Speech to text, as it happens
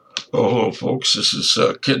Oh, hello, folks. This is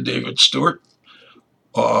Ken David Stewart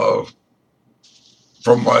uh,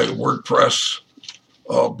 from my WordPress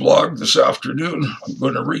blog this afternoon. I'm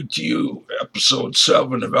going to read to you episode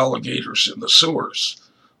 7 of Alligators in the Sewers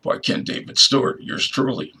by Ken David Stewart, yours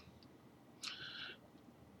truly.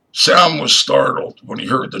 Sam was startled when he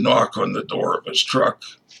heard the knock on the door of his truck.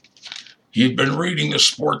 He had been reading the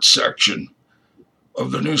sports section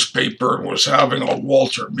of the newspaper and was having a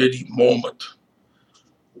Walter Mitty moment.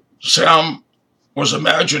 Sam was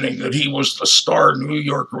imagining that he was the star New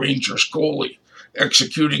York Rangers goalie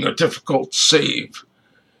executing a difficult save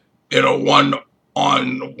in a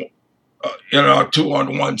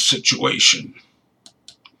two-on-one situation.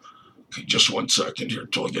 Okay, just 1 second here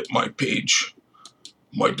till I get my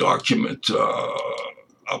document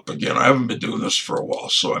up again. I haven't been doing this for a while,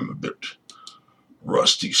 so I'm a bit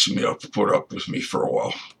rusty. So you may have to put up with me for a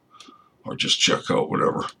while, or just check out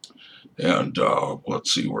whatever. And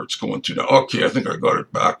let's see where it's going to now. Okay, I think I got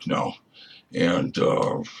it back now. And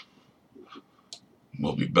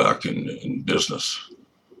we'll be back in business.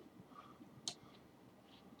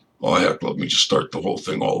 Oh, heck, let me just start the whole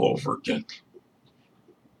thing all over again.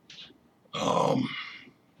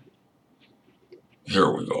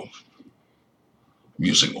 Here we go. I'm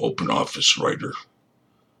using OpenOffice Writer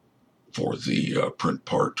for the print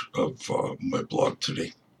part of my blog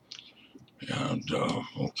today. And,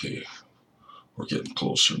 okay, we're getting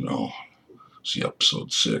closer now. See,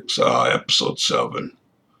 episode 6. Episode 7.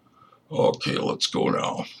 Okay, let's go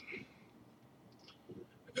now.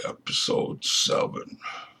 Episode 7.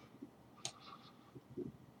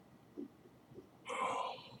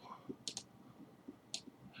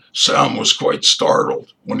 Sam was quite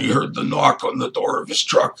startled when he heard the knock on the door of his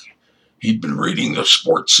truck. He'd been reading the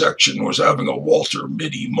sports section and was having a Walter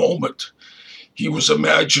Mitty moment. He was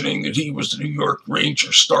imagining that he was the New York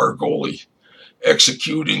Rangers star goalie,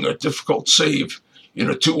 executing a difficult save in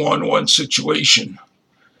a two-on-one situation.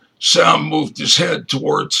 Sam moved his head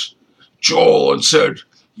towards Joel and said,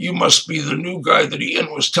 "You must be the new guy that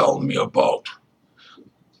Ian was telling me about."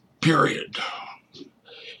 Period.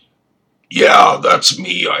 "Yeah, that's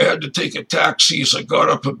me. I had to take a taxi as I got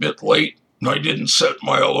up a bit late, and I didn't set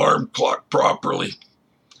my alarm clock properly."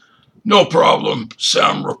 "No problem,"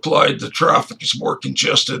 Sam replied. "The traffic is more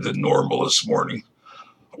congested than normal this morning.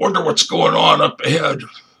 I wonder what's going on up ahead."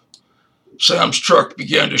 Sam's truck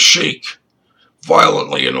began to shake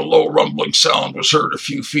violently, and a low rumbling sound was heard a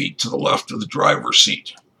few feet to the left of the driver's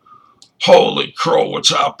seat. "Holy crow, what's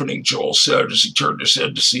happening?" Joel said as he turned his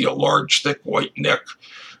head to see a large, thick white neck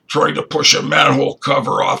trying to push a manhole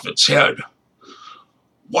cover off its head.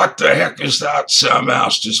 "What the heck is that?" Sam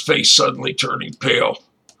asked, his face suddenly turning pale.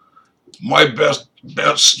 "My best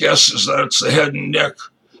guess is that it's the head and neck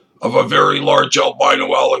of a very large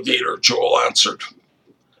albino alligator," Joel answered.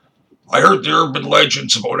 "I heard the urban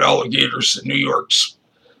legends about alligators in New York's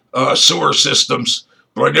sewer systems,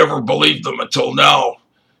 but I never believed them until now,"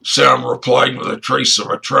 Sam replied with a trace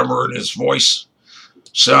of a tremor in his voice.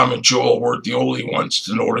 Sam and Joel weren't the only ones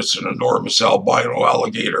to notice an enormous albino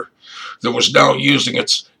alligator that was now using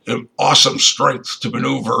its awesome strength to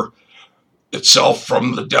maneuver itself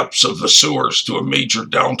from the depths of the sewers to a major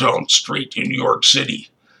downtown street in New York City.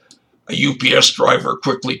 A UPS driver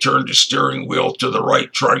quickly turned his steering wheel to the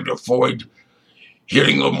right, trying to avoid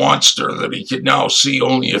hitting the monster that he could now see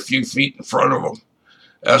only a few feet in front of him.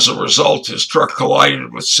 As a result, his truck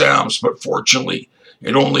collided with Sam's, but fortunately,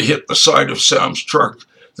 it only hit the side of Sam's truck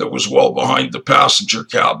that was well behind the passenger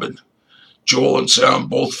cabin. Joel and Sam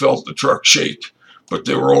both felt the truck shake, but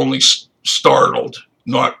they were only startled,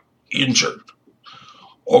 not injured.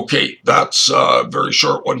 Okay, that's a very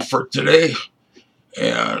short one for today.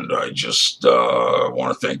 And I just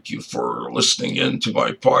want to thank you for listening in to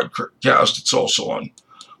my podcast. It's also on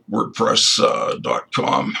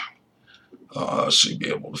WordPress.com, so you'll be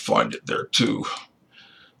able to find it there too.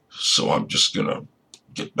 So I'm just going to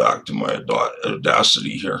get back to my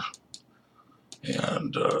Audacity here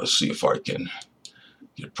and see if I can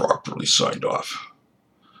get properly signed off.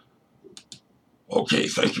 Okay,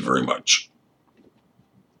 thank you very much.